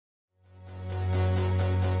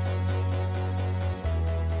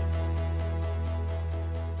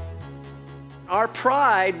Our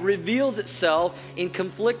pride reveals itself in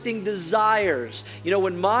conflicting desires. You know,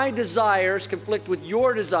 when my desires conflict with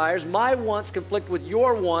your desires, my wants conflict with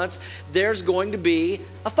your wants, there's going to be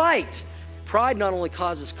a fight. Pride not only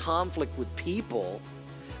causes conflict with people,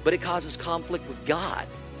 but it causes conflict with God.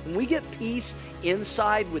 When we get peace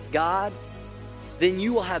inside with God, then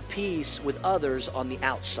you will have peace with others on the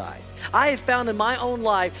outside. I have found in my own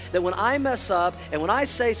life that when I mess up and when I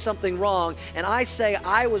say something wrong and I say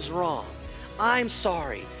I was wrong, I'm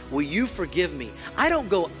sorry, will you forgive me? I don't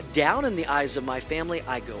go down in the eyes of my family,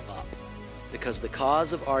 I go up. Because the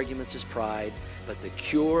cause of arguments is pride, but the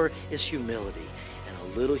cure is humility. And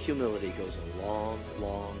a little humility goes a long,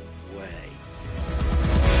 long way.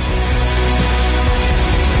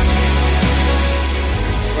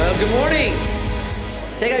 Well, good morning.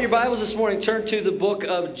 Take out your Bibles this morning. Turn to the book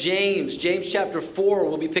of James. James chapter 4.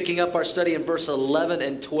 We'll be picking up our study in verse 11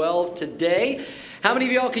 and 12 today. How many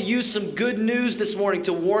of y'all could use some good news this morning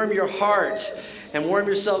to warm your heart and warm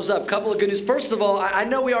yourselves up? Couple of good news. First of all, I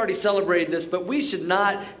know we already celebrated this, but we should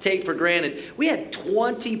not take for granted. We had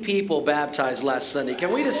 20 people baptized last Sunday.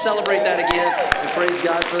 Can we just celebrate that again and praise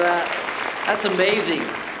God for that? That's amazing.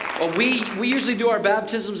 Well, we usually do our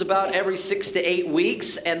baptisms about every 6 to 8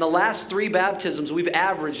 weeks, and the last 3 baptisms, we've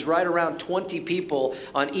averaged right around 20 people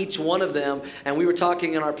on each one of them, and we were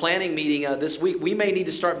talking in our planning meeting this week, we may need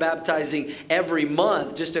to start baptizing every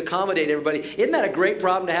month just to accommodate everybody. Isn't that a great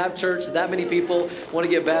problem to have, church, that many people want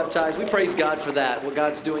to get baptized? We praise God for that, what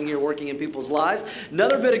God's doing here, working in people's lives.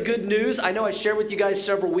 Another bit of good news, I know I shared with you guys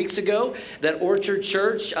several weeks ago that Orchard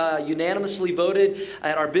Church unanimously voted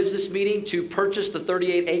at our business meeting to purchase the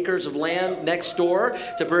 38 acres of land next door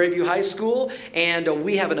to Prairie View High School, and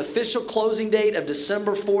we have an official closing date of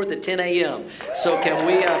December 4th at 10 a.m. So can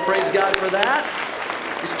we praise God for that?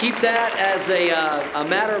 Just keep that as a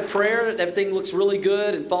matter of prayer. Everything looks really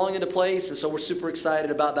good and falling into place, and so we're super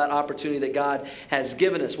excited about that opportunity that God has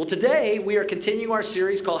given us. Well, today we are continuing our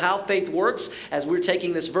series called How Faith Works, as we're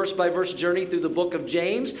taking this verse-by-verse journey through the book of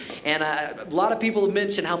James. And a lot of people have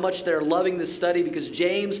mentioned how much they're loving this study because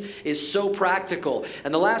James is so practical.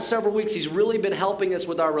 And the last several weeks, he's really been helping us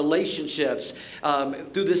with our relationships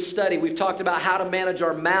through this study. We've talked about how to manage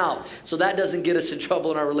our mouth so that doesn't get us in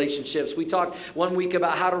trouble in our relationships. We talked one week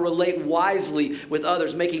about how to relate wisely with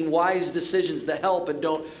others, making wise decisions that help and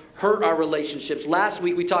don't hurt our relationships. Last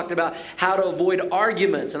week we talked about how to avoid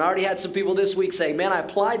arguments, and I already had some people this week say, man, I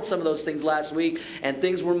applied some of those things last week and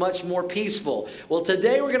things were much more peaceful. Well,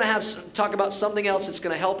 today we're going to talk about something else that's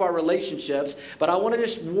going to help our relationships, but I want to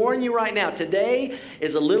just warn you right now, today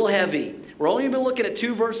is a little heavy. We're only been looking at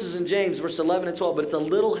 2 verses in James, verse 11 and 12, but it's a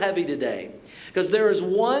little heavy today. Because there is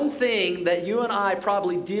one thing that you and I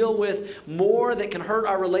probably deal with more that can hurt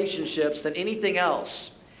our relationships than anything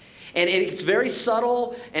else. And it's very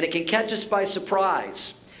subtle, and it can catch us by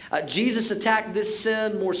surprise. Jesus attacked this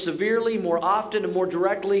sin more severely, more often, and more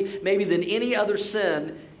directly, maybe than any other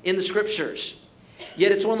sin in the Scriptures.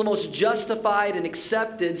 Yet it's one of the most justified and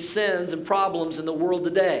accepted sins and problems in the world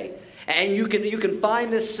today. And you can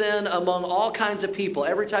find this sin among all kinds of people,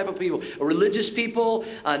 every type of people, religious people,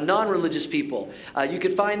 non-religious people. You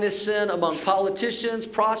can find this sin among politicians,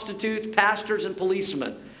 prostitutes, pastors, and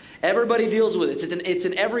policemen. Everybody deals with it. It's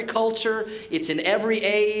in every culture. It's in every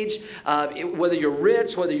age. Whether you're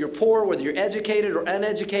rich, whether you're poor, whether you're educated or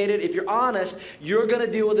uneducated, if you're honest, you're going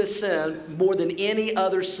to deal with this sin more than any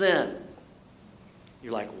other sin.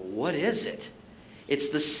 You're like, well, what is it? It's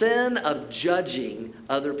the sin of judging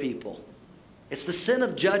other people. It's the sin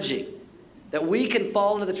of judging. That we can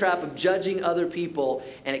fall into the trap of judging other people,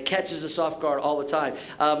 and it catches us off guard all the time.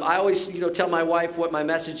 I always, tell my wife what my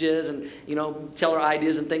message is, and tell her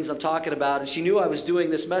ideas and things I'm talking about. And she knew I was doing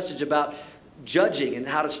this message about judging and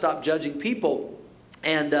how to stop judging people.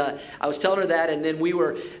 And I was telling her that, and then we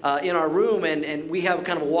were in our room, and we have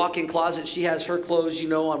kind of a walk-in closet. She has her clothes,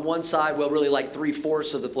 on one side, well, really like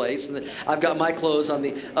 3/4 of the place, and then I've got my clothes on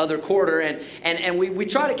the other quarter. And we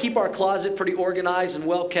try to keep our closet pretty organized and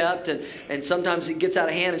well-kept, and sometimes it gets out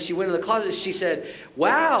of hand. And she went in the closet, she said,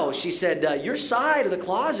 wow, she said, your side of the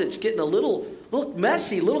closet's getting a little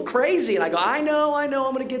messy, a little crazy. And I go, I know,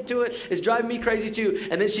 I'm going to get to it. It's driving me crazy too.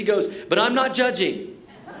 And then she goes, but I'm not judging.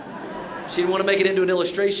 She didn't want to make it into an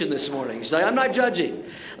illustration this morning. She's like, I'm not judging.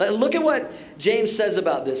 Look at what James says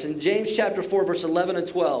about this. In James chapter 4, verse 11 and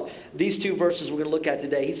 12, these 2 verses we're going to look at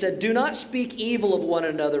today. He said, do not speak evil of one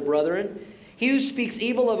another, brethren. He who speaks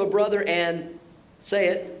evil of a brother and, say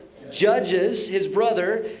it, judges his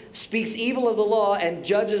brother, speaks evil of the law and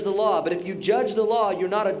judges the law. But if you judge the law, you're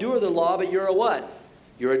not a doer of the law, but you're a what?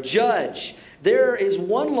 You're a judge. There is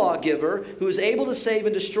one lawgiver who is able to save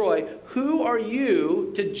and destroy. Who are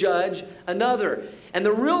you to judge another? And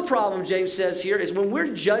the real problem, James says here, is when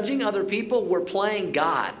we're judging other people, we're playing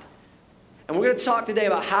God. And we're going to talk today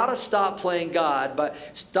about how to stop playing God, but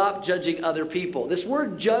stop judging other people. This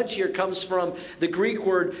word judge here comes from the Greek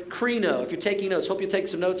word krino. If you're taking notes, hope you'll take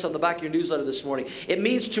some notes on the back of your newsletter this morning. It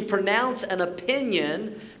means to pronounce an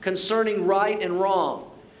opinion concerning right and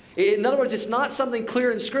wrong. In other words, it's not something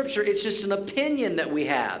clear in Scripture. It's just an opinion that we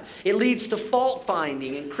have. It leads to fault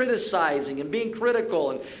finding and criticizing and being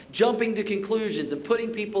critical and jumping to conclusions and putting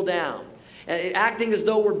people down and acting as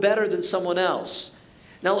though we're better than someone else.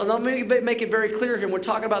 Now, let me make it very clear here. When we're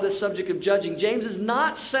talking about this subject of judging, James is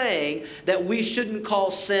not saying that we shouldn't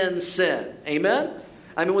call sin sin. Amen?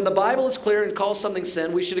 I mean, when the Bible is clear and calls something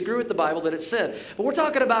sin, we should agree with the Bible that it's sin. But we're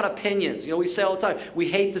talking about opinions. You know, we say all the time, we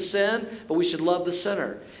hate the sin, but we should love the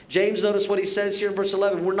sinner. James, notice what he says here in verse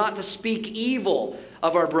 11. We're not to speak evil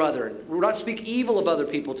of our brethren. We're not to speak evil of other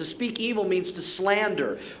people. To speak evil means to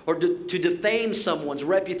slander or to defame someone's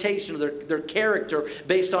reputation or their character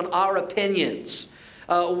based on our opinions.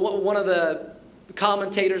 One of the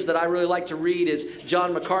commentators that I really like to read is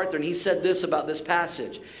John MacArthur, and he said this about this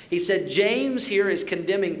passage. He said, James here is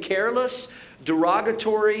condemning careless,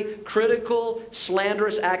 derogatory, critical,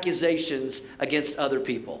 slanderous accusations against other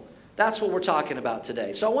people. That's what we're talking about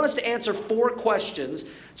today. So I want us to answer 4 questions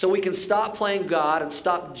so we can stop playing God and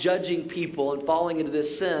stop judging people and falling into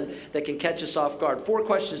this sin that can catch us off guard. 4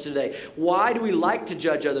 questions today. Why do we like to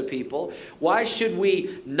judge other people? Why should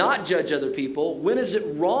we not judge other people? When is it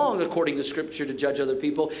wrong, according to Scripture, to judge other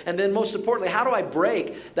people? And then most importantly, how do I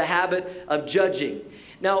break the habit of judging?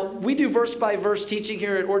 Now, we do verse-by-verse teaching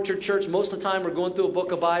here at Orchard Church. Most of the time, we're going through a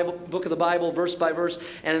book of the Bible, verse by verse,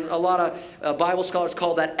 and a lot of Bible scholars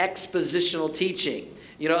call that expositional teaching.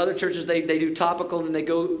 You know, other churches, they do topical and they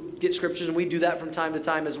go get scriptures, and we do that from time to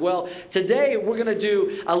time as well. Today, we're going to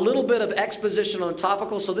do a little bit of exposition on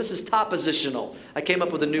topical, so this is topositional. I came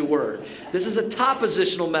up with a new word. This is a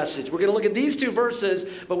topositional message. We're going to look at these 2 verses,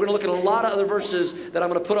 but we're going to look at a lot of other verses that I'm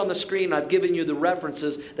going to put on the screen. I've given you the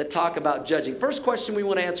references that talk about judging. First question we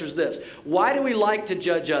want to answer is this. Why do we like to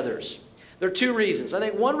judge others? There are 2 reasons. I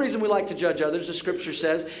think one reason we like to judge others, the Scripture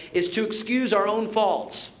says, is to excuse our own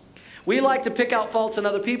faults. We like to pick out faults in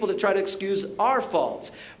other people to try to excuse our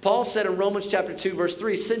faults. Paul said in Romans chapter 2, verse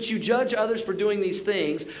 3, since you judge others for doing these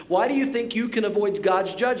things, why do you think you can avoid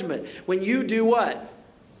God's judgment? When you do what?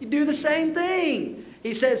 You do the same thing.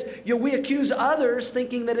 He says, we accuse others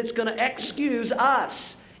thinking that it's going to excuse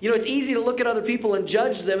us. You know, it's easy to look at other people and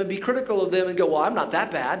judge them and be critical of them and go, well, I'm not that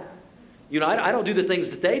bad. You know, I don't do the things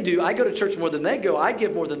that they do. I go to church more than they go. I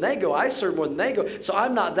give more than they go. I serve more than they go. So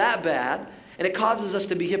I'm not that bad. And it causes us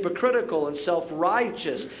to be hypocritical and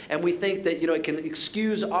self-righteous. And we think that, it can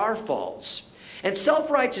excuse our faults. And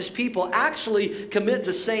self-righteous people actually commit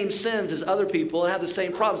the same sins as other people and have the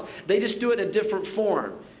same problems. They just do it in a different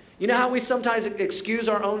form. You know how we sometimes excuse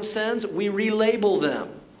our own sins? We relabel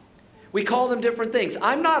them. We call them different things.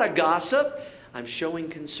 I'm not a gossip. I'm showing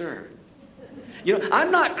concern.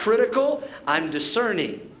 I'm not critical. I'm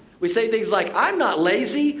discerning. We say things like, I'm not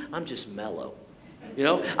lazy. I'm just mellow.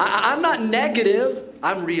 I'm not negative,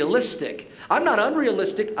 I'm realistic. I'm not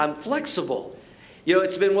unrealistic, I'm flexible.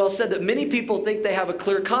 It's been well said that many people think they have a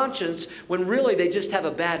clear conscience when really they just have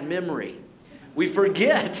a bad memory. We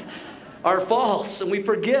forget our faults and we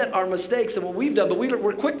forget our mistakes and what we've done, but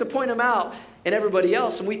we're quick to point them out in everybody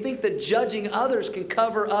else, and we think that judging others can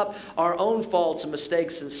cover up our own faults and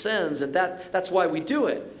mistakes and sins, and that's why we do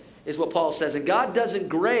it, is what Paul says. And God doesn't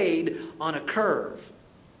grade on a curve.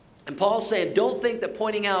 And Paul's saying, don't think that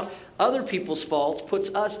pointing out other people's faults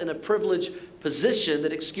puts us in a privileged position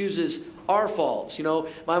that excuses our faults.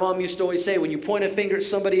 My mom used to always say, when you point a finger at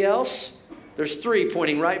somebody else, there's 3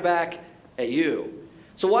 pointing right back at you.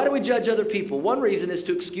 So why do we judge other people? One reason is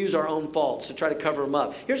to excuse our own faults, to try to cover them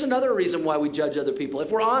up. Here's another reason why we judge other people.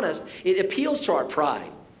 If we're honest, it appeals to our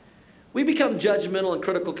pride. We become judgmental and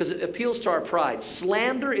critical because it appeals to our pride.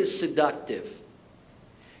 Slander is seductive.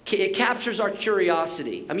 It captures our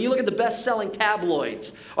curiosity. I mean, you look at the best-selling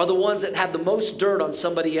tabloids are the ones that have the most dirt on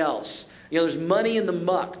somebody else. There's money in the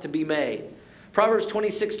muck to be made. Proverbs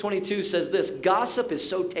 26:22 says this, gossip is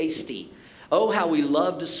so tasty. Oh, how we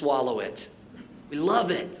love to swallow it. We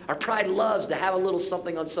love it. Our pride loves to have a little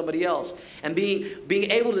something on somebody else. And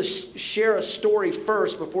being able to share a story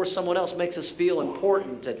first before someone else makes us feel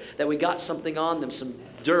important, that we got something on them, some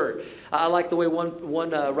dirt. I like the way one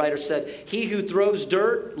writer said, he who throws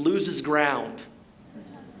dirt loses ground.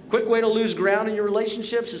 Quick way to lose ground in your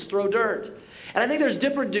relationships is throw dirt. And I think there's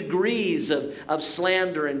different degrees of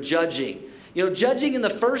slander and judging. You know, judging in the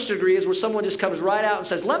first degree is where someone just comes right out and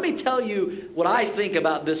says, let me tell you what I think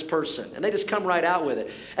about this person. And they just come right out with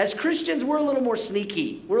it. As Christians, we're a little more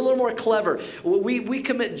sneaky. We're a little more clever. We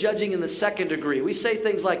commit judging in the second degree. We say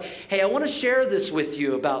things like, hey, I want to share this with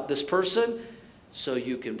you about this person so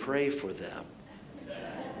you can pray for them.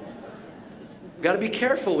 We've got to be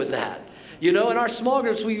careful with that. You know, in our small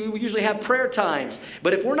groups, we usually have prayer times.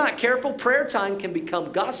 But if we're not careful, prayer time can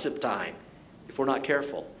become gossip time if we're not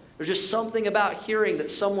careful. There's just something about hearing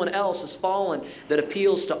that someone else has fallen that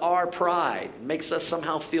appeals to our pride, makes us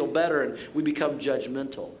somehow feel better, and we become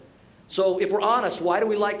judgmental. So if we're honest, why do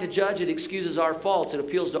we like to judge? It excuses our faults. It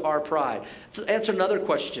appeals to our pride. Let's answer another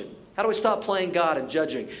question. How do we stop playing God and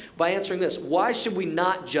judging? By answering this, why should we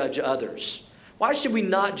not judge others? Why should we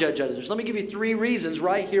not judge others? Let me give you 3 reasons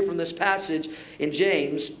right here from this passage in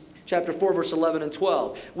James chapter 4, verse 11 and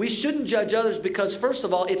 12. We shouldn't judge others because, first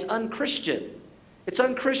of all, it's unchristian. It's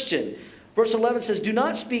unchristian. Verse 11 says, do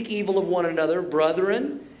not speak evil of one another,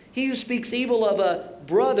 brethren. He who speaks evil of a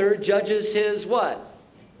brother judges his what?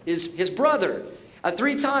 His brother.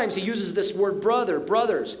 3 times he uses this word brother,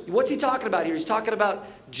 brothers. What's he talking about here? He's talking about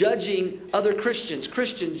judging other Christians,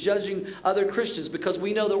 Christians judging other Christians, because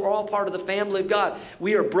we know that we're all part of the family of God.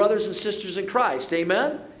 We are brothers and sisters in Christ.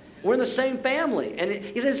 Amen? We're in the same family. And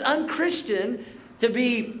he says it's unchristian to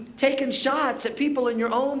be taking shots at people in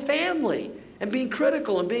your own family and being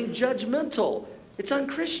critical and being judgmental. It's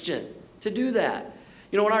unchristian to do that.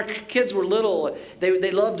 You know, when our kids were little,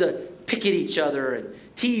 they loved to pick at each other and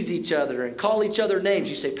tease each other and call each other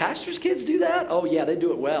names. You say, pastors' kids do that? Oh, yeah, they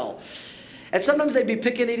do it well. And sometimes they'd be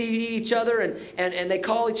picking at each other and they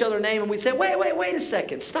call each other a name, and we'd say, wait a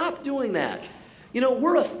second, stop doing that. You know,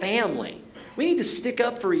 we're a family. We need to stick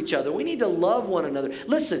up for each other. We need to love one another.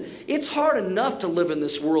 Listen, it's hard enough to live in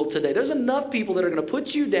this world today. There's enough people that are going to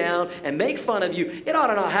put you down and make fun of you. It ought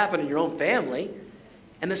to not happen in your own family.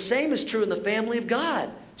 And the same is true in the family of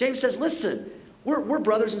God. James says, listen, we're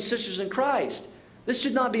brothers and sisters in Christ. This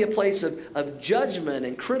should not be a place of judgment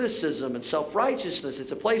and criticism and self-righteousness.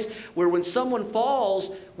 It's a place where when someone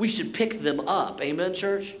falls, we should pick them up. Amen,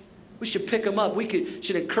 church? We should pick them up. We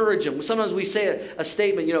should encourage them. Sometimes we say a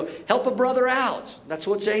statement, you know, help a brother out. That's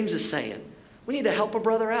what James is saying. We need to help a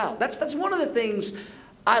brother out. That's one of the things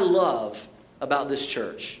I love about this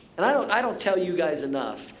church. And I don't tell you guys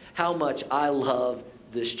enough how much I love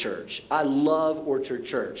this church. I love Orchard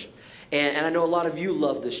Church. And I know a lot of you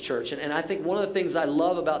love this church. And I think one of the things I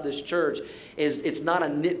love about this church is it's not a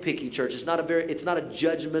nitpicky church. It's not a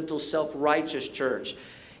judgmental, self-righteous church.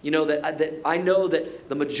 You know, that I know that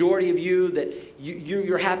the majority of you, that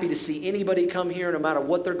you're happy to see anybody come here no matter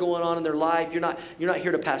what they're going on in their life. You're not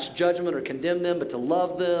here to pass judgment or condemn them, but to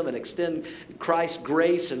love them and extend Christ's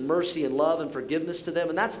grace and mercy and love and forgiveness to them.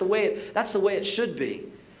 And that's the way it should be.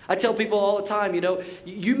 I tell people all the time, you know,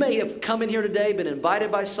 you may have come in here today, been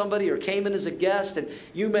invited by somebody or came in as a guest, and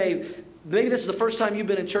maybe this is the first time you've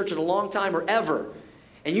been in church in a long time or ever.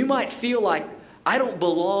 And you might feel like, I don't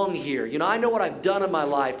belong here. You know, I know what I've done in my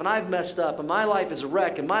life, and I've messed up, and my life is a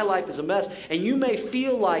wreck, and my life is a mess, and you may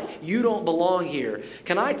feel like you don't belong here.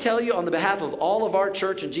 Can I tell you on the behalf of all of our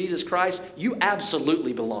church and Jesus Christ, you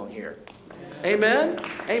absolutely belong here. Amen?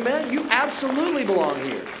 Amen? You absolutely belong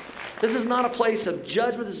here. This is not a place of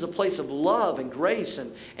judgment. This is a place of love and grace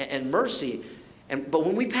and mercy. But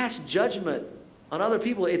when we pass judgment on other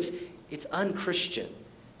people, it's unchristian.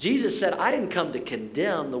 Jesus said, I didn't come to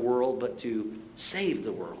condemn the world, but to save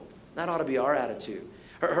the world. That ought to be our attitude.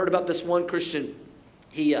 I heard about this one Christian.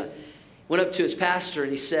 He went up to his pastor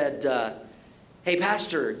and he said, hey,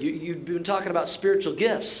 pastor, you've been talking about spiritual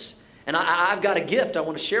gifts. And I've got a gift I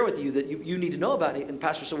want to share with you that you need to know about. And the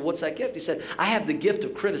pastor said, well, what's that gift? He said, I have the gift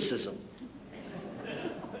of criticism.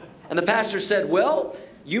 And the pastor said, well,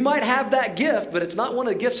 you might have that gift, but it's not one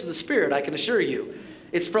of the gifts of the Spirit, I can assure you.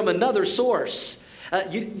 It's from another source.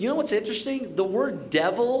 You know what's interesting? The word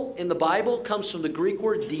devil in the Bible comes from the Greek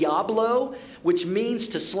word diablo, which means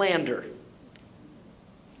to slander.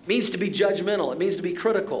 It means to be judgmental. It means to be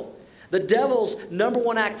critical. The devil's number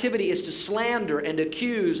one activity is to slander and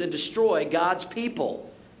accuse and destroy God's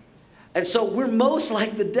people. And so we're most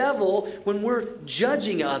like the devil when we're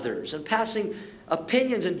judging others and passing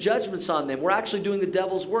opinions and judgments on them. We're actually doing the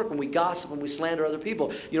devil's work when we gossip and we slander other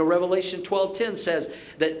people. You know, Revelation 12:10 says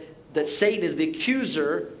that Satan is the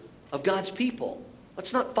accuser of God's people.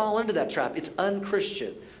 Let's not fall into that trap. It's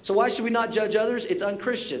unchristian. So why should we not judge others? It's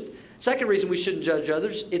unchristian. Second reason we shouldn't judge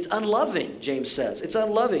others, it's unloving, James says. It's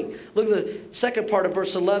unloving. Look at the second part of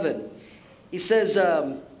verse 11. He says,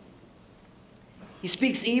 he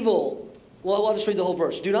speaks evil Well, I'll just read the whole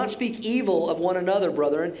verse. Do not speak evil of one another,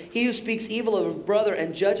 brethren. He who speaks evil of a brother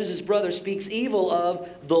and judges his brother speaks evil of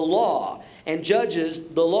the law and judges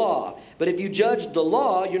the law. But if you judge the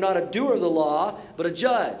law, you're not a doer of the law, but a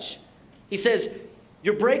judge. He says,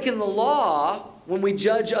 you're breaking the law when we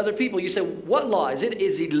judge other people. You say, what law? Is it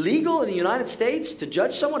illegal in the United States to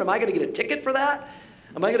judge someone? Am I going to get a ticket for that?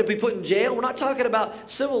 Am I going to be put in jail? We're not talking about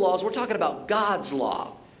civil laws. We're talking about God's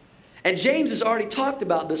law. And James has already talked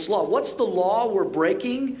about this law. What's the law we're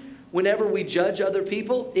breaking whenever we judge other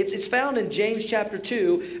people? It's found in James chapter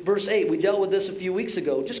 2, verse 8. We dealt with this a few weeks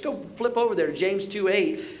ago. Just go flip over there to James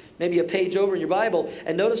 2:8, maybe a page over in your Bible,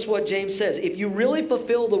 and notice what James says. If you really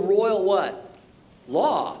fulfill the royal what?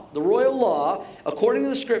 Law. The royal law, according to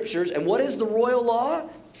the Scriptures. And what is the royal law?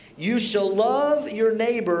 You shall love your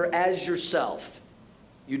neighbor as yourself.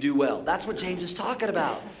 You do well. That's what James is talking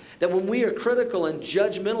about. That when we are critical and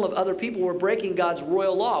judgmental of other people, we're breaking God's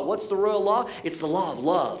royal law. What's the royal law? It's the law of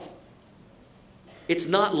love. It's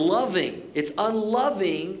not loving. It's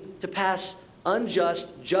unloving to pass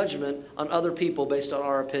unjust judgment on other people based on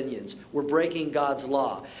our opinions. We're breaking God's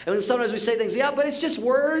law. And sometimes we say things, yeah, but it's just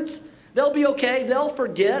words. They'll be okay. They'll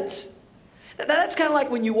forget. That's kind of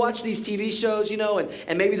like when you watch these TV shows, you know,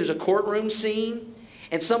 and maybe there's a courtroom scene.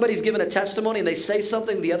 And somebody's given a testimony and they say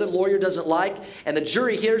something the other lawyer doesn't like, and the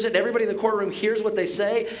jury hears it, and everybody in the courtroom hears what they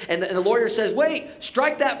say, and the lawyer says, wait,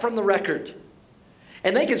 strike that from the record.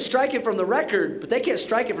 And they can strike it from the record, but they can't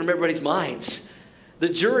strike it from everybody's minds. The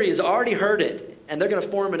jury has already heard it, and they're going to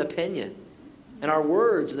form an opinion. And our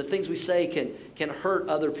words and the things we say can hurt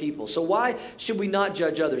other people. So why should we not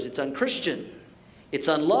judge others? It's unchristian. It's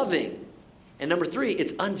unloving. And number 3,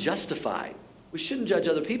 it's unjustified. We shouldn't judge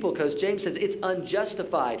other people because James says it's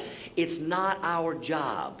unjustified. It's not our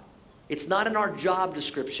job. It's not in our job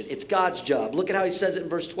description. It's God's job. Look at how he says it in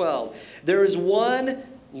verse 12. There is one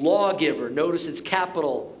lawgiver. Notice it's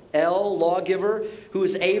capital L, lawgiver, who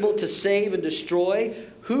is able to save and destroy.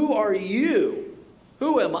 Who are you?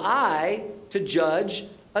 Who am I to judge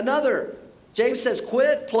another? James says,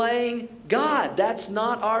 quit playing God. That's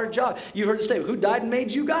not our job. You heard the statement, who died and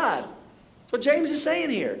made you God? That's what James is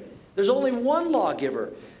saying here. There's only one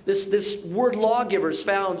lawgiver. This word lawgiver is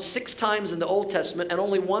found 6 times in the Old Testament and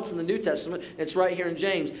only once in the New Testament. It's right here in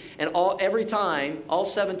James. And every time, all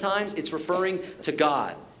 7 times, it's referring to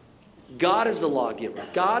God. God is the lawgiver.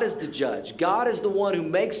 God is the judge. God is the one who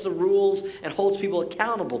makes the rules and holds people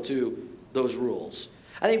accountable to those rules.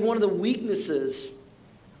 I think one of the weaknesses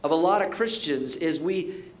of a lot of Christians is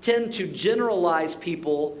we tend to generalize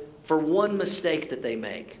people for one mistake that they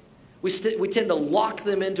make. We tend to lock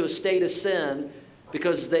them into a state of sin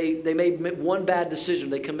because they made one bad decision.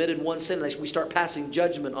 They committed one sin. And we start passing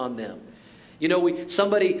judgment on them. You know,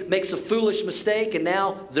 somebody makes a foolish mistake and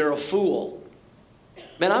now they're a fool.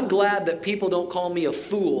 Man, I'm glad that people don't call me a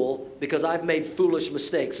fool because I've made foolish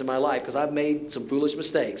mistakes in my life, because I've made some foolish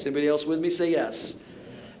mistakes. Anybody else with me? Say yes.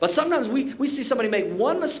 But sometimes we see somebody make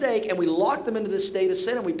one mistake and we lock them into this state of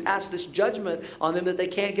sin and we pass this judgment on them that they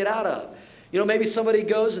can't get out of. You know, maybe somebody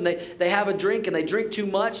goes and they have a drink and they drink too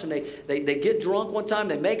much and they get drunk one time,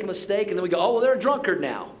 they make a mistake, and then we go, oh, well, they're a drunkard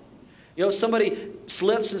now. You know, somebody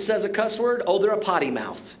slips and says a cuss word, oh, they're a potty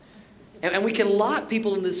mouth. And we can lock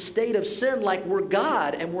people in this state of sin like we're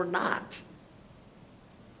God, and we're not.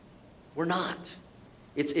 We're not.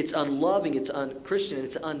 It's unloving, it's unchristian, and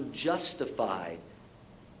it's unjustified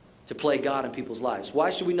to play God in people's lives. Why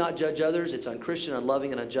should we not judge others? It's unchristian,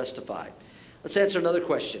 unloving, and unjustified. Let's answer another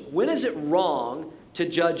question. When is it wrong to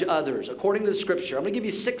judge others? According to the Scripture, I'm going to give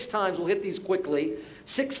you 6 times. We'll hit these quickly.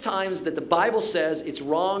 6 times that the Bible says it's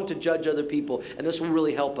wrong to judge other people. And this will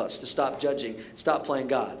really help us to stop judging, stop playing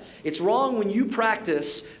God. It's wrong when you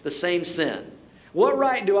practice the same sin. What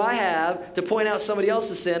right do I have to point out somebody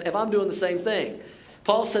else's sin if I'm doing the same thing?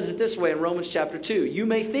 Paul says it this way in Romans chapter 2. You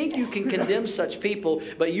may think you can condemn such people,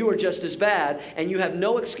 but you are just as bad, and you have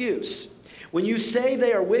no excuse. When you say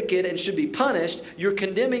they are wicked and should be punished, you're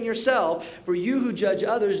condemning yourself, for you who judge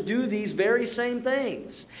others do these very same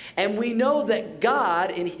things. And we know that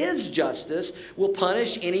God, in His justice, will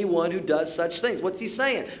punish anyone who does such things. What's He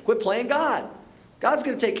saying? Quit playing God. God's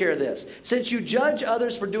going to take care of this. Since you judge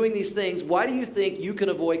others for doing these things, why do you think you can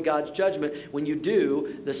avoid God's judgment when you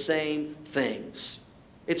do the same things?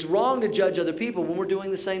 It's wrong to judge other people when we're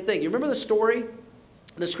doing the same thing. You remember the story in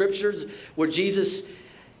the Scriptures where Jesus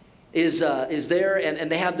is there, and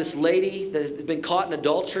they have this lady that has been caught in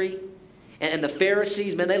adultery, and the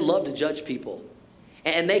Pharisees, man, they love to judge people.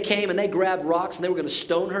 And they came and they grabbed rocks and they were going to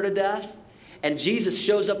stone her to death. And Jesus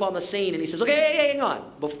shows up on the scene and He says, okay, hey, hang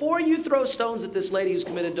on. Before you throw stones at this lady who's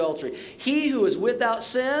committed adultery, he who is without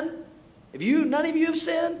sin, If none of you have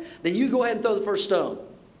sinned, then you go ahead and throw the first stone.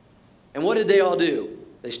 And what did they all do?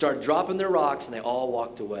 They started dropping their rocks, and they all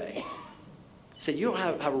walked away. He said, you don't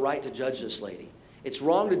have a right to judge this lady. It's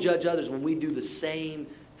wrong to judge others when we do the same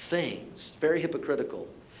things. Very hypocritical.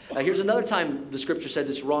 Here's another time the scripture says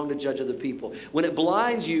it's wrong to judge other people. When it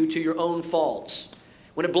blinds you to your own faults.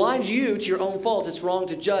 When it blinds you to your own faults, it's wrong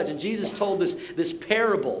to judge. And Jesus told this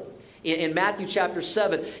parable in Matthew chapter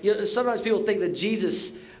 7. Sometimes people think that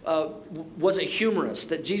Jesus wasn't humorous,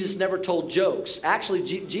 that Jesus never told jokes. Actually,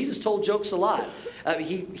 Jesus told jokes a lot.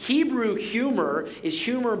 Hebrew humor is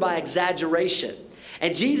humor by exaggeration.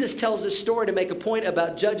 And Jesus tells this story to make a point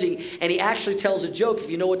about judging, and he actually tells a joke if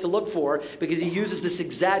you know what to look for, because he uses this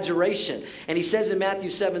exaggeration. And he says in Matthew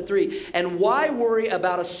 7:3, and why worry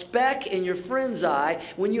about a speck in your friend's eye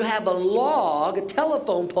when you have a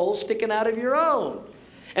telephone pole sticking out of your own?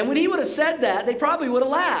 And when he would have said that, they probably would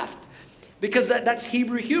have laughed, because that's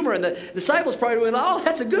Hebrew humor. And the disciples probably went, oh,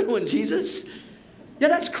 that's a good one, Jesus. Yeah,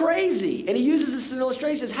 that's crazy. And he uses this as an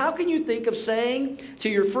illustration. He says, how can you think of saying to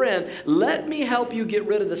your friend, let me help you get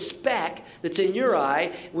rid of the speck that's in your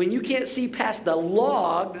eye when you can't see past the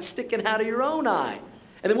log that's sticking out of your own eye?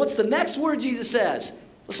 And then what's the next word Jesus says?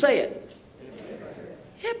 Let's say it.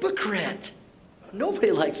 Hypocrite. Nobody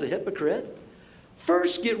likes a hypocrite.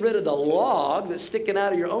 First, get rid of the log that's sticking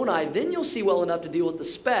out of your own eye. Then you'll see well enough to deal with the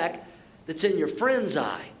speck that's in your friend's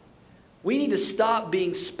eye. We need to stop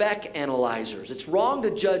being speck analyzers. It's wrong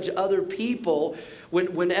to judge other people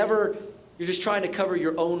whenever you're just trying to cover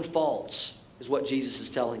your own faults, is what Jesus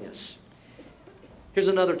is telling us. Here's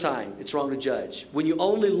another time it's wrong to judge. When you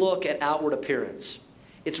only look at outward appearance.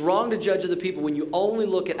 It's wrong to judge other people when you only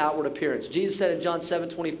look at outward appearance. Jesus said in John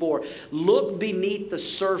 7:24, look beneath the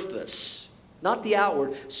surface, not the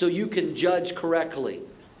outward, so you can judge correctly.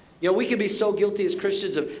 You know, we can be so guilty as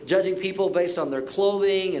Christians of judging people based on their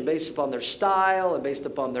clothing and based upon their style and based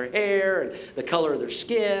upon their hair and the color of their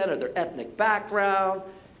skin or their ethnic background.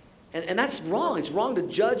 And that's wrong. It's wrong to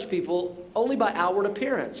judge people only by outward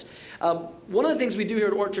appearance. One of the things we do here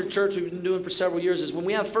at Orchard Church, we've been doing for several years, is when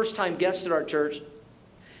we have first-time guests at our church,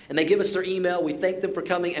 and they give us their email, we thank them for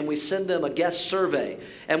coming, and we send them a guest survey.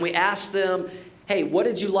 And we ask them, hey, what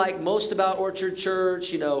did you like most about Orchard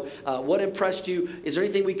Church? What impressed you? Is there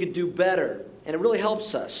anything we could do better? And it really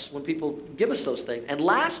helps us when people give us those things. And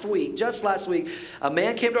just last week, a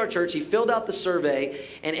man came to our church. He filled out the survey,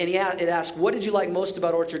 and it asked, what did you like most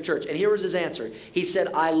about Orchard Church? And here was his answer. He said,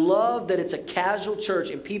 I love that it's a casual church,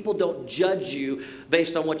 and people don't judge you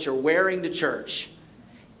based on what you're wearing to church.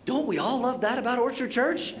 Don't we all love that about Orchard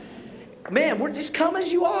Church? Man, we're just come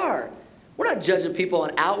as you are. We're not judging people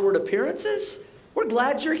on outward appearances. We're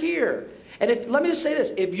glad you're here. And let me just say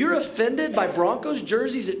this. If you're offended by Broncos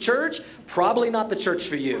jerseys at church, probably not the church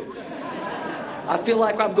for you. I feel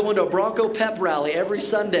like I'm going to a Bronco pep rally every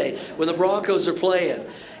Sunday when the Broncos are playing.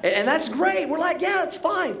 And that's great. We're like, yeah, it's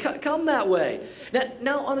fine. Come that way.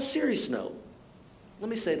 Now, on a serious note, let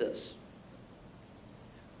me say this.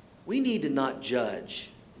 We need to not judge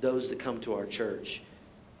those that come to our church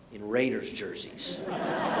in Raiders jerseys.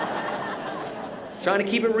 Trying to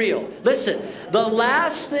keep it real. Listen, the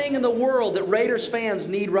last thing in the world that Raiders fans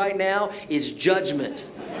need right now is judgment.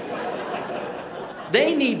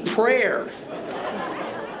 They need prayer.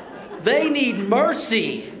 They need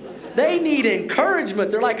mercy. They need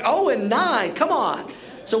encouragement. They're like 0-9. Come on.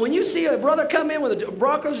 So when you see a brother come in with a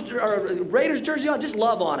Broncos or a Raiders jersey on, just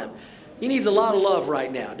love on him. He needs a lot of love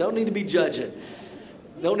right now. Don't need to be judging.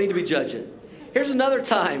 Don't need to be judging. Here's another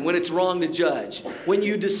time when it's wrong to judge. When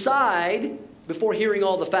you decide before hearing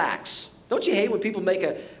all the facts. Don't you hate when people make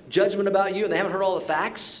a judgment about you and they haven't heard all the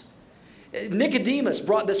facts? Nicodemus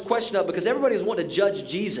brought this question up because everybody was wanting to judge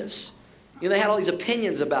Jesus. They had all these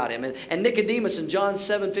opinions about him. And Nicodemus in John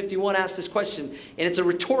 7:51 asked this question, and it's a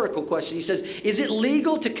rhetorical question. He says, is it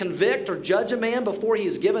legal to convict or judge a man before he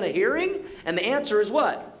is given a hearing? And the answer is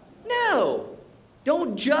what? No.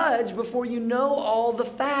 Don't judge before you know all the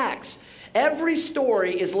facts. Every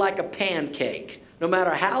story is like a pancake. No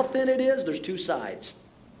matter how thin it is, there's two sides.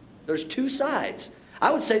 There's two sides.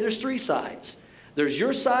 I would say there's three sides. There's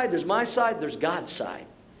your side, there's my side, there's God's side.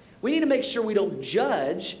 We need to make sure we don't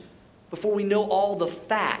judge before we know all the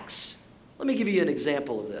facts. Let me give you an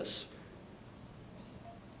example of this.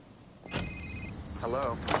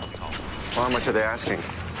 Hello. Well, how much are they asking?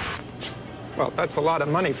 Well, that's a lot of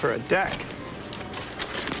money for a deck.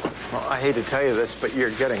 Well, I hate to tell you this, but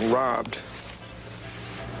you're getting robbed.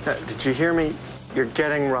 Did you hear me? You're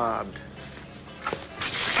getting robbed.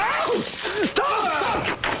 Ow! Stop!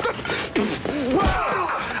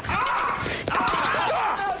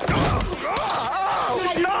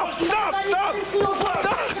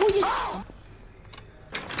 Stop!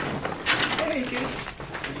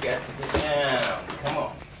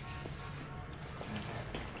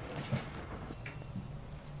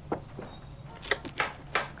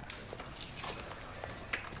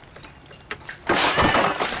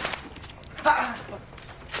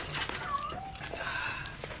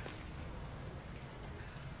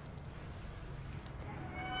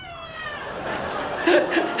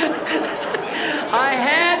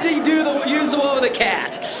 had to use the one with the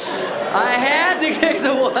cat. I had to pick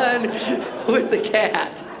the one with the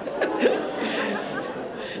cat.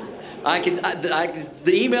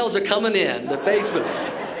 The emails are coming in, the Facebook.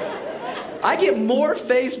 I get more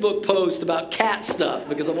Facebook posts about cat stuff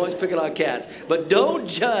because I'm always picking on cats. But don't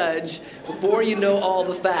judge before you know all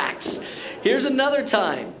the facts. Here's another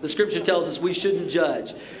time the scripture tells us we shouldn't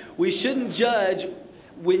judge. We shouldn't judge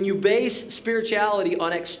when you base spirituality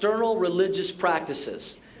on external religious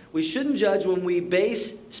practices. We shouldn't judge when we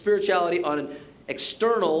base spirituality on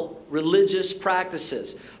external religious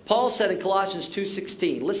practices. Paul said in Colossians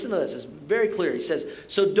 2:16, listen to this, it's very clear. He says,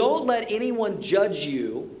 so don't let anyone judge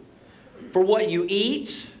you for what you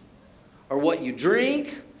eat or what you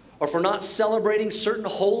drink, or for not celebrating certain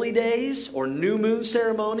holy days or new moon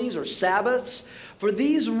ceremonies or Sabbaths. For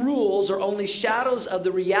these rules are only shadows of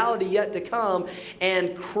the reality yet to come,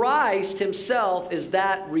 and Christ himself is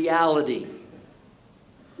that reality.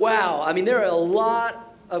 Wow, I mean, there are a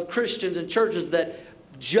lot of Christians and churches that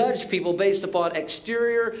judge people based upon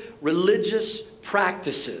exterior religious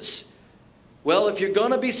practices. Well, if you're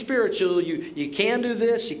going to be spiritual, you can do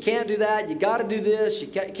this, you can't do that, you got to do this, you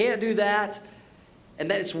can't do that.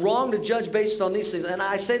 And that it's wrong to judge based on these things. And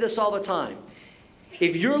I say this all the time.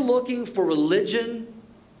 If you're looking for religion,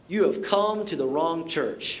 you have come to the wrong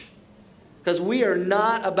church. Because we are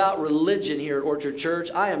not about religion here at Orchard Church.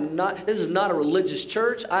 This is not a religious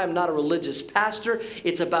church. I am not a religious pastor.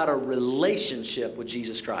 It's about a relationship with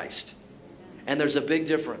Jesus Christ. And there's a big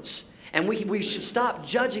difference. And we should stop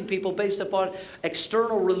judging people based upon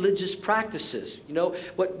external religious practices. You know,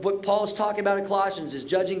 what Paul's talking about in Colossians is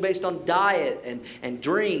judging based on diet and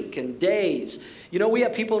drink and days. You know, we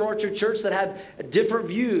have people in Orchard Church that have different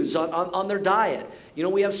views on their diet. You know,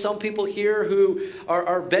 we have some people here who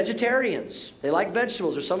are vegetarians. They like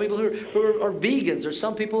vegetables. There's some people who are vegans. There's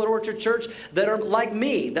some people at Orchard Church that are like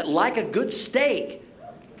me, that like a good steak.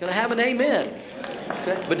 Can I have an amen?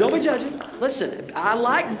 Okay. But don't be judging. Listen, I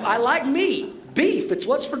like meat, beef. It's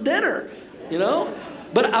what's for dinner, you know.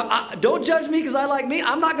 But don't judge me because I like meat.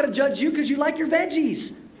 I'm not going to judge you because you like your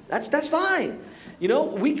veggies. That's fine. You know,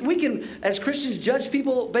 we can, as Christians, judge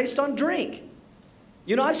people based on drink.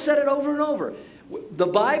 You know, I've said it over and over. The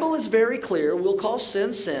Bible is very clear. We'll call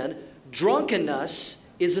sin, sin. Drunkenness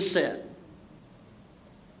is a sin.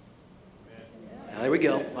 There we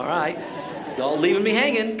go. All right. Y'all leaving me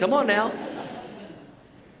hanging. Come on now.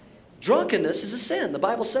 Drunkenness is a sin. The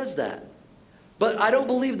Bible says that. But I don't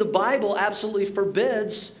believe the Bible absolutely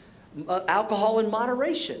forbids alcohol in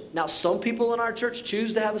moderation. Now, some people in our church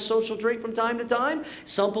choose to have a social drink from time to time.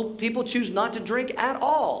 Some people choose not to drink at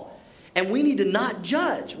all. And we need to not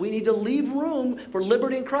judge. We need to leave room for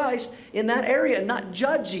liberty in Christ in that area and not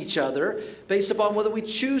judge each other based upon whether we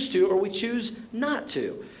choose to or we choose not to.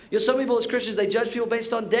 You know, some people as Christians, they judge people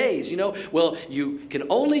based on days. You know, well, you can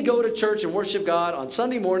only go to church and worship God on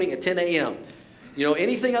Sunday morning at 10 a.m. You know,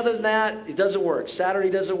 anything other than that, it doesn't work. Saturday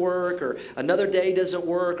doesn't work, or another day doesn't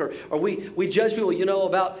work, or we judge people, you know,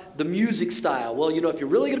 about the music style. Well, you know, if you're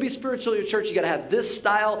really going to be spiritual in your church, you got to have this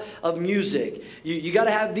style of music. You got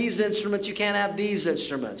to have these instruments. You can't have these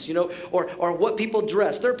instruments, you know, or what people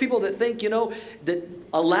dress. There are people that think, you know, that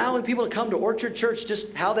allowing people to come to Orchard Church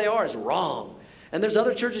just how they are is wrong. And there's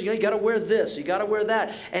other churches, you know, you got to wear this, you got to wear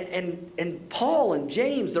that. And Paul and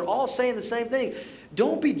James, they're all saying the same thing.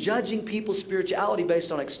 Don't be judging people's spirituality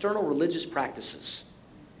based on external religious practices.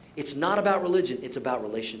 It's not about religion. It's about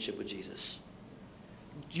relationship with Jesus.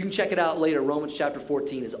 You can check it out later. Romans chapter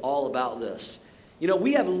 14 is all about this. You know,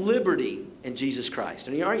 we have liberty in Jesus Christ.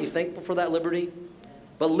 And aren't you thankful for that liberty?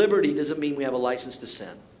 But liberty doesn't mean we have a license to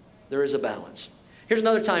sin. There is a balance. Here's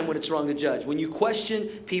another time when it's wrong to judge. When you question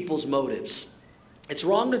people's motives. It's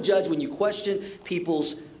wrong to judge when you question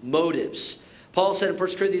people's motives. Paul said in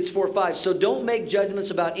 1 Corinthians 4:5, so don't make judgments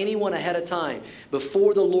about anyone ahead of time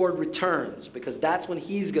before the Lord returns, because that's when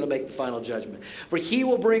he's going to make the final judgment. For he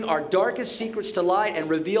will bring our darkest secrets to light and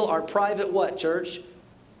reveal our private what, church?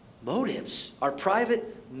 Motives. Our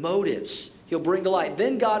private motives. He'll bring to light.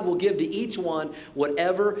 Then God will give to each one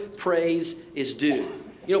whatever praise is due.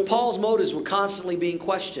 You know, Paul's motives were constantly being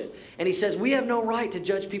questioned. And he says, we have no right to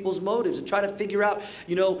judge people's motives and try to figure out,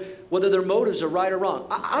 you know, whether their motives are right or wrong.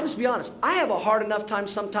 I'll just be honest. I have a hard enough time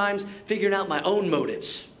sometimes figuring out my own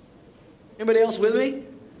motives. Anybody else with me?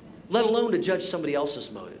 Let alone to judge somebody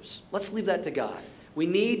else's motives. Let's leave that to God. We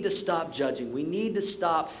need to stop judging. We need to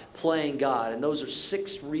stop playing God. And those are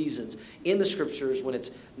 6 reasons in the scriptures when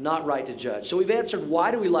it's not right to judge. So we've answered why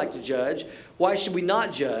do we like to judge? Why should we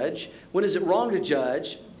not judge? When is it wrong to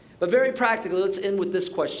judge? But very practically, let's end with this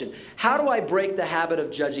question. How do I break the habit of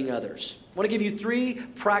judging others? I want to give you 3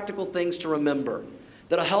 practical things to remember.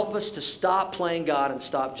 that'll help us to stop playing God and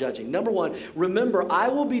stop judging. Number one, remember, I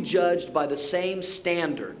will be judged by the same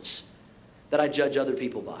standards that I judge other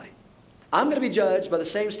people by. I'm going to be judged by the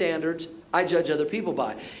same standards I judge other people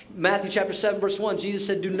by. Matthew chapter 7, verse 1, Jesus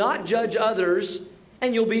said, do not judge others,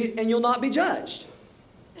 and you'll not be judged.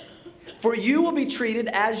 For you will be treated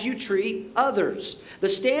as you treat others. The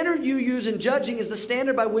standard you use in judging is the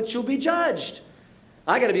standard by which you'll be judged.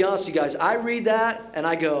 I got to be honest with you guys. I read that and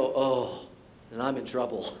I go, oh, and I'm in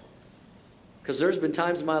trouble. Because there's been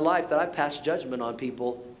times in my life that I've passed judgment on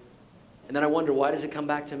people, and then I wonder, why does it come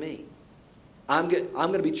back to me? I'm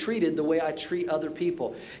going to be treated the way I treat other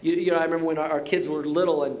people. You know, I remember when our kids were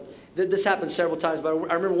little, and this happened several times, but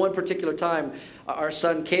I remember one particular time, our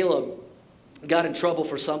son Caleb got in trouble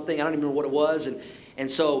for something. I don't even remember what it was. And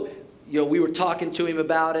so, you know, we were talking to him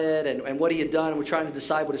about it and what he had done. And we're trying to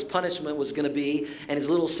decide what his punishment was going to be. And his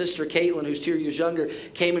little sister, Caitlin, who's 2 years younger,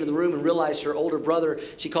 came into the room and realized her older brother,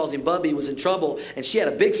 she calls him Bubby, was in trouble. And she had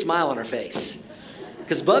a big smile on her face,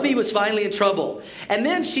 because Bubby was finally in trouble. And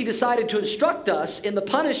then she decided to instruct us in the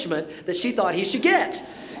punishment that she thought he should get.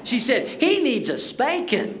 She said, he needs a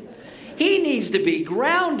spanking. He needs to be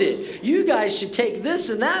grounded. You guys should take this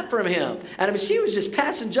and that from him. And I mean, she was just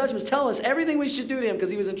passing judgments, telling us everything we should do to him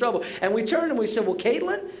because he was in trouble. And we turned and we said, well,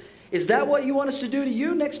 Caitlin, is that what you want us to do to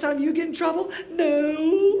you next time you get in trouble?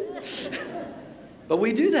 No. But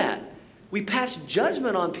we do that. We pass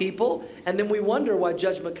judgment on people, and then we wonder why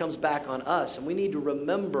judgment comes back on us. And we need to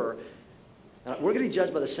remember, we're going to be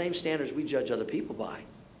judged by the same standards we judge other people by.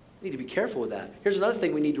 We need to be careful with that. Here's another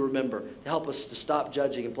thing we need to remember to help us to stop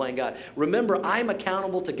judging and playing God. Remember, I'm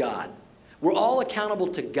accountable to God. We're all accountable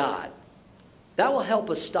to God. That will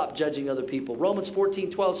help us stop judging other people. Romans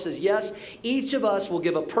 14:12 says, yes, each of us will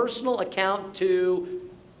give a personal account to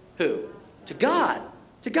who? To God.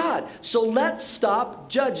 To God. So let's stop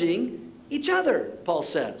judging each other, Paul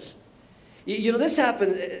says. You know, this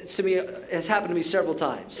happened to me, has happened to me several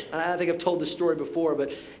times. I think I've told this story before,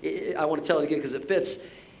 but I want to tell it again because it fits.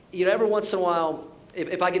 You know, every once in a while,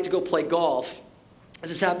 if I get to go play golf, this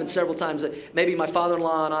has happened several times, maybe my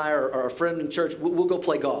father-in-law and I or a friend in church, we'll go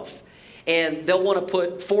play golf. And they'll want to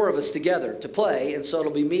put 4 of us together to play, and so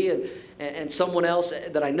it'll be me and someone else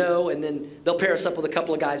that I know, and then they'll pair us up with a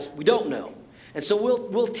couple of guys we don't know. And so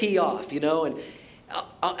we'll tee off, you know, and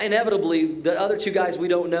inevitably, the other 2 guys we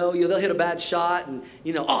don't know, you know, they'll hit a bad shot, and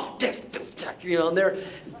you know, you know, and they're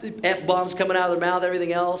F-bombs coming out of their mouth,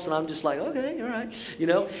 everything else, and I'm just like, okay, all right, you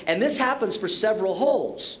know. And this happens for several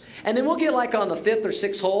holes, and then we'll get like on the 5th or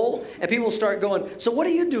 6th hole, and people will start going, so what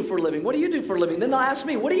do you do for a living? What do you do for a living? Then they'll ask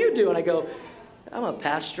me, what do you do? And I go, I'm a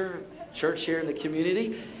pastor, church here in the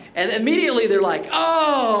community, and immediately they're like,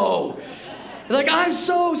 oh. Like, I'm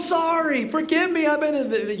so sorry. Forgive me. I've been in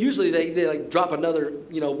the, usually they like drop another,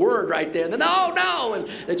 you know, word right there. And then, no. And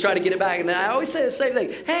they try to get it back. And I always say the same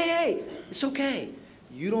thing. Hey, it's okay.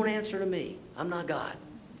 You don't answer to me. I'm not God.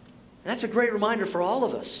 And that's a great reminder for all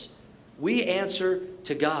of us. We answer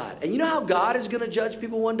to God. And you know how God is going to judge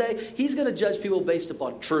people one day? He's going to judge people based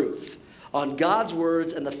upon truth, on God's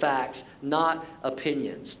words and the facts, not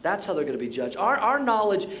opinions. That's how they're going to be judged. Our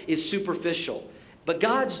knowledge is superficial. But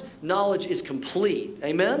God's knowledge is complete.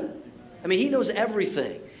 Amen? I mean, He knows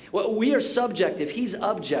everything. Well, we are subjective. He's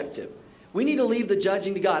objective. We need to leave the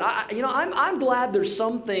judging to God. I'm glad there's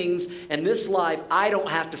some things in this life I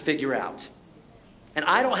don't have to figure out. And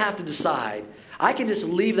I don't have to decide. I can just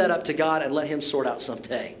leave that up to God and let Him sort out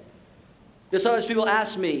someday. Because sometimes people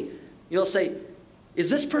ask me, you know, say, is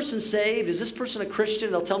this person saved? Is this person a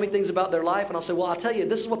Christian? They'll tell me things about their life, and I'll say, well, I'll tell you,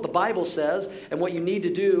 this is what the Bible says and what you need to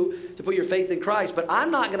do to put your faith in Christ. But I'm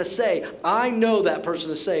not going to say, I know that person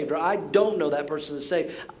is saved, or I don't know that person is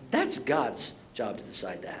saved. That's God's job to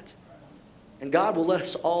decide that. And God will let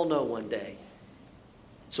us all know one day.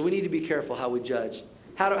 So we need to be careful how we judge.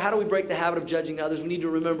 How do we break the habit of judging others? We need to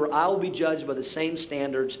remember, I will be judged by the same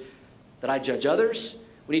standards that I judge others.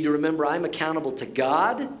 We need to remember, I'm accountable to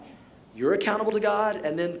God. You're accountable to God.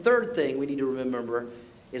 And then third thing we need to remember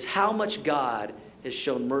is how much God has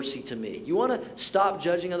shown mercy to me. You want to stop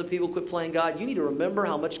judging other people, quit playing God? You need to remember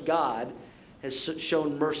how much God has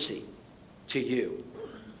shown mercy to you,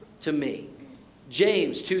 to me.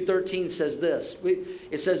 James 2:13 says this.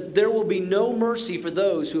 It says, there will be no mercy for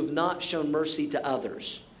those who have not shown mercy to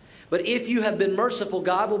others. But if you have been merciful,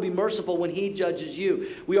 God will be merciful when He judges you.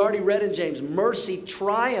 We already read in James, mercy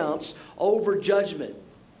triumphs over judgment.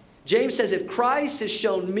 James says, if Christ has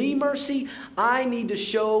shown me mercy, I need to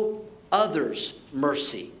show others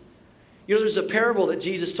mercy. You know, there's a parable that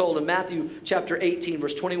Jesus told in Matthew chapter 18,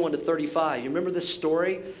 verse 21 to 35. You remember this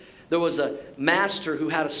story? There was a master who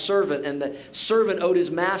had a servant, and the servant owed his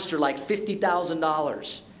master like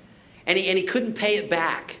 $50,000. And he couldn't pay it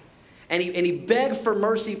back. And he begged for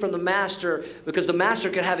mercy from the master because the master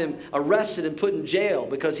could have him arrested and put in jail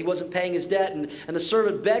because he wasn't paying his debt. And the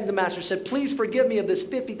servant begged the master, said, please forgive me of this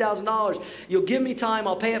 $50,000. You'll give me time,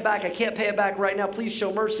 I'll pay it back. I can't pay it back right now. Please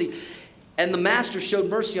show mercy. And the master showed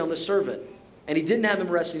mercy on the servant. And he didn't have him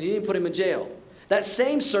arrested. He didn't put him in jail. That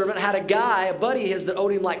same servant had a guy, a buddy of his, that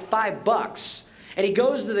owed him like $5. And he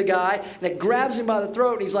goes to the guy and it grabs him by the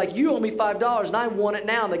throat. And he's like, you owe me $5 and I want it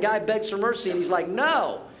now. And the guy begs for mercy. And he's like,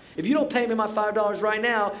 no. If you don't pay me my $5 right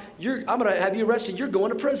now, I'm going to have you arrested. You're going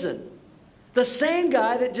to prison. The same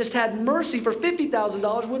guy that just had mercy for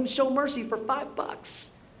 $50,000 wouldn't show mercy for $5.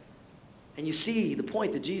 And you see the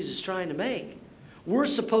point that Jesus is trying to make. We're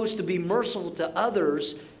supposed to be merciful to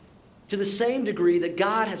others to the same degree that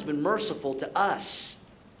God has been merciful to us.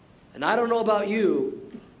 And I don't know about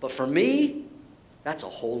you, but for me, that's a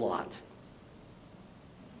whole lot.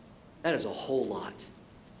 That is a whole lot.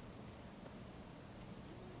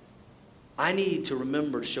 I need to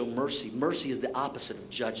remember to show mercy. Mercy is the opposite of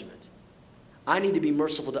judgment. I need to be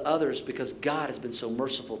merciful to others because God has been so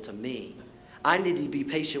merciful to me. I need to be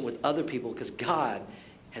patient with other people because God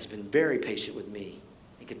has been very patient with me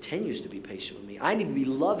and continues to be patient with me. I need to be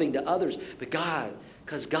loving to others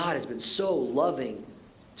because God has been so loving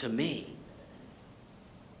to me.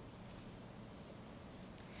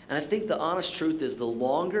 And I think the honest truth is the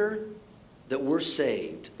longer that we're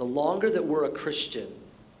saved, the longer that we're a Christian,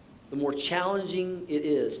 the more challenging it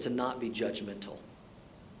is to not be judgmental.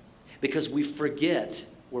 Because we forget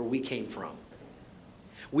where we came from.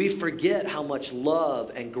 We forget how much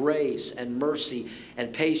love and grace and mercy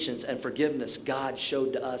and patience and forgiveness God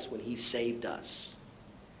showed to us when He saved us.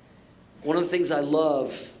 One of the things I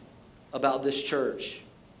love about this church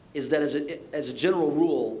is that as a general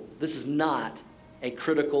rule, this is not a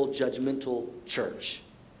critical, judgmental church.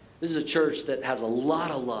 This is a church that has a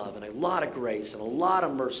lot of love and a lot of grace and a lot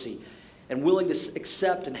of mercy and willing to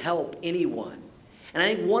accept and help anyone. And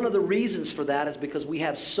I think one of the reasons for that is because we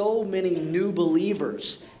have so many new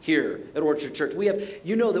believers here at Orchard Church.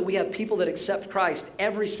 You know that we have people that accept Christ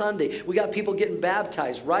every Sunday. We got people getting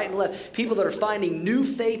baptized right and left. People that are finding new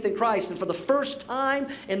faith in Christ. And for the first time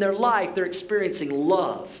in their life, they're experiencing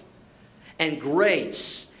love and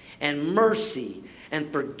grace and mercy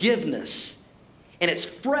and forgiveness. And it's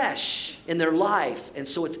fresh in their life. And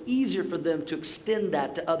so it's easier for them to extend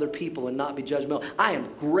that to other people and not be judgmental. I am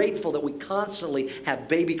grateful that we constantly have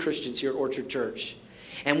baby Christians here at Orchard Church.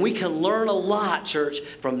 And we can learn a lot, church,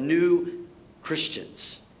 from new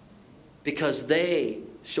Christians. Because they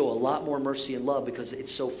show a lot more mercy and love because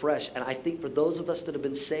it's so fresh. And I think for those of us that have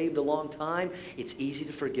been saved a long time, it's easy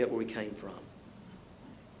to forget where we came from.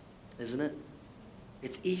 Isn't it?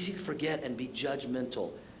 It's easy to forget and be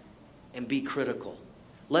judgmental and be critical.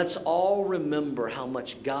 Let's all remember how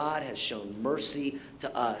much God has shown mercy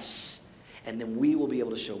to us, and then we will be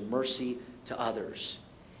able to show mercy to others.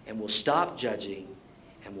 And we'll stop judging,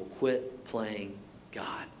 and we'll quit playing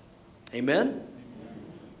God. Amen?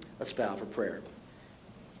 Let's bow for prayer.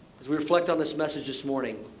 As we reflect on this message this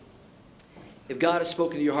morning, if God has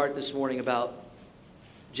spoken to your heart this morning about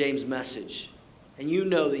James' message, and you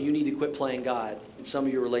know that you need to quit playing God in some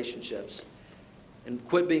of your relationships, and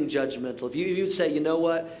quit being judgmental. If you would say, you know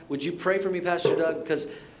what, would you pray for me, Pastor Doug? Because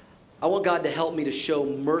I want God to help me to show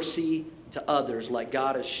mercy to others like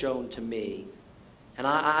God has shown to me. And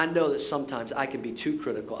I know that sometimes I can be too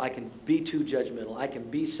critical. I can be too judgmental. I can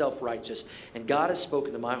be self-righteous. And God has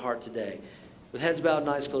spoken to my heart today. With heads bowed and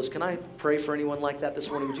eyes closed, can I pray for anyone like that this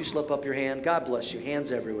morning? Would you slip up your hand? God bless you.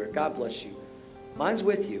 Hands everywhere. God bless you. Mine's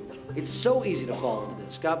with you. It's so easy to fall into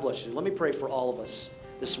this. God bless you. Let me pray for all of us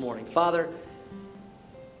this morning. Father,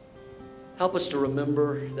 help us to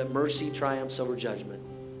remember that mercy triumphs over judgment.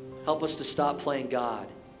 Help us to stop playing God.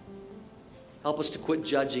 Help us to quit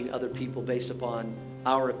judging other people based upon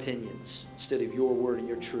our opinions instead of your word and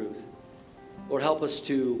your truth. Lord, help us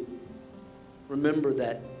to remember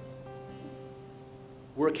that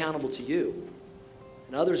we're accountable to you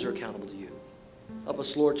and others are accountable to you. Help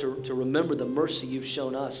us, Lord, to remember the mercy you've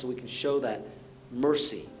shown us so we can show that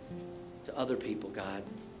mercy to other people, God.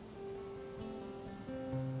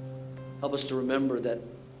 Help us to remember that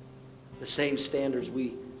the same standards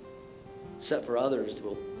we set for others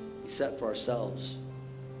will be set for ourselves.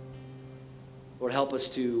 Lord, help us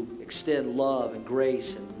to extend love and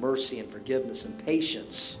grace and mercy and forgiveness and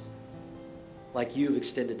patience like you've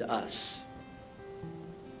extended to us.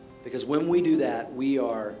 Because when we do that, we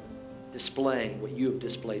are displaying what you have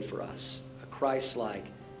displayed for us, a Christ-like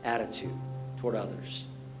attitude toward others.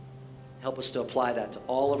 Help us to apply that to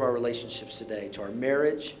all of our relationships today, to our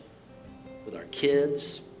marriage, with our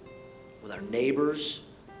kids, with our neighbors,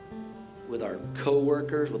 with our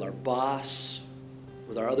co-workers, with our boss,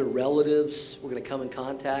 with our other relatives we're going to come in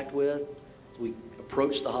contact with as we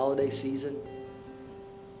approach the holiday season.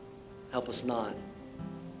 Help us not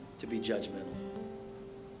to be judgmental.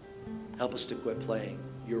 Help us to quit playing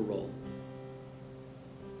your role.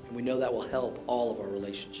 And we know that will help all of our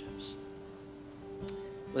relationships.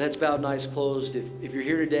 With heads bowed and eyes closed, if you're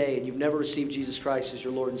here today and you've never received Jesus Christ as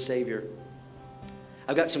your Lord and Savior,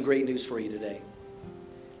 I've got some great news for you today.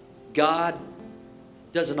 God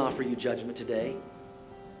doesn't offer you judgment today.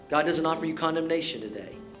 God doesn't offer you condemnation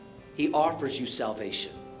today. He offers you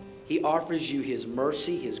salvation. He offers you His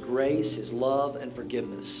mercy, His grace, His love, and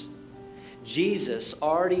forgiveness. Jesus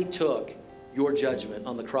already took your judgment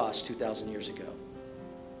on the cross 2,000 years ago.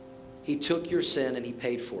 He took your sin and He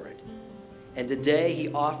paid for it. And today He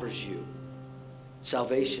offers you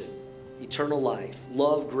salvation, eternal life,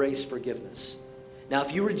 love, grace, forgiveness. Now,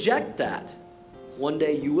 if you reject that, one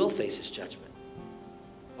day you will face His judgment.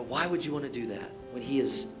 But why would you want to do that when He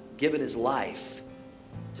has given His life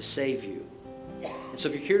to save you? And so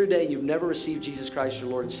if you're here today and you've never received Jesus Christ, your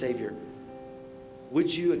Lord and Savior,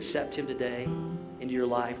 would you accept Him today into your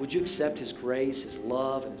life? Would you accept His grace, His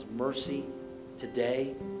love, and His mercy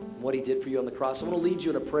today, and what He did for you on the cross? I want to lead you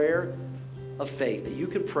in a prayer of faith that you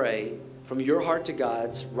can pray from your heart to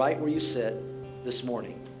God's right where you sit this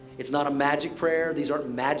morning. It's not a magic prayer. These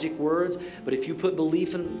aren't magic words. But if you put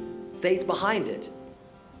belief and faith behind it,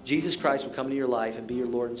 Jesus Christ will come into your life and be your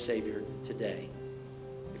Lord and Savior today.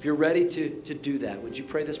 If you're ready to do that, would you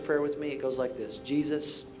pray this prayer with me? It goes like this.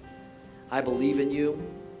 Jesus, I believe in you.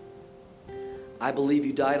 I believe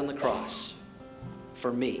you died on the cross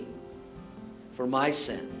for me, for my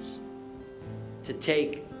sins, to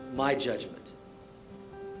take my judgment.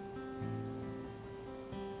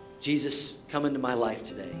 Jesus, come into my life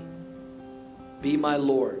today. Be my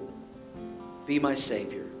Lord. Be my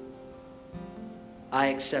Savior. I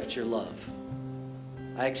accept your love.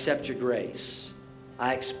 I accept your grace.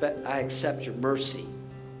 I accept your mercy.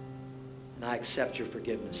 And I accept your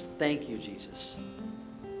forgiveness. Thank you, Jesus,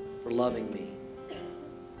 for loving me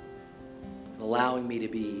and allowing me to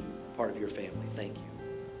be part of your family. Thank you.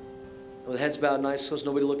 With heads bowed and eyes closed,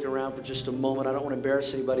 nobody looking around for just a moment. I don't want to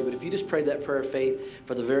embarrass anybody, but if you just prayed that prayer of faith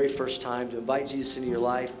for the very first time to invite Jesus into your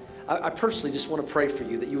life, I personally just want to pray for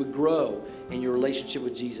you that you would grow in your relationship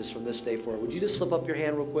with Jesus from this day forward. Would you just slip up your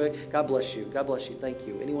hand real quick? God bless you. God bless you. Thank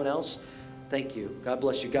you. Anyone else? Thank you. God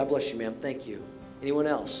bless you. God bless you, ma'am. Thank you. Anyone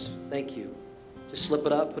else? Thank you. Just slip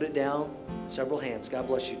it up, put it down. Several hands. God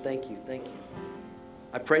bless you. Thank you. Thank you.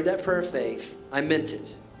 I prayed that prayer of faith. I meant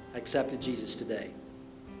it. I accepted Jesus today.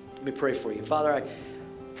 Let me pray for you. Father, I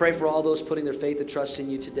pray for all those putting their faith and trust in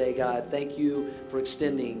you today, God. Thank you for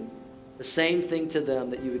extending the same thing to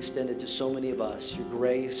them that you extended to so many of us. Your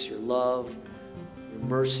grace, your love, your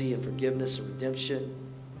mercy and forgiveness and redemption.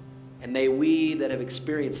 And may we that have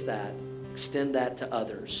experienced that extend that to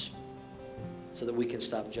others so that we can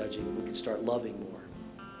stop judging and we can start loving more,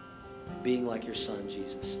 being like your Son,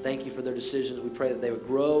 Jesus. Thank you for their decisions. We pray that they would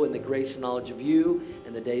grow in the grace and knowledge of you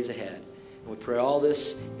in the days ahead. And we pray all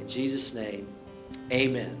this in Jesus' name.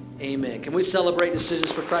 Amen. Amen. Can we celebrate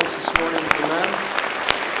decisions for Christ this morning? Amen.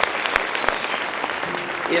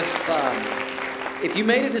 If you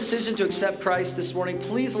made a decision to accept Christ this morning,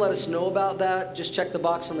 please let us know about that. Just check the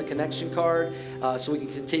box on the connection card so we can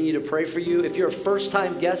continue to pray for you. If you're a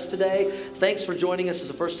first-time guest today, thanks for joining us as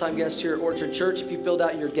a first-time guest here at Orchard Church. If you filled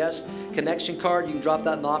out your guest connection card, you can drop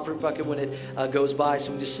that in the offering bucket when it goes by.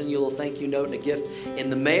 So we just send you a little thank you note and a gift in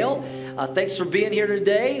the mail. Thanks for being here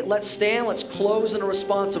today. Let's stand. Let's close in a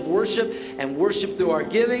response of worship and worship through our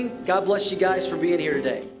giving. God bless you guys for being here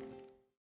today.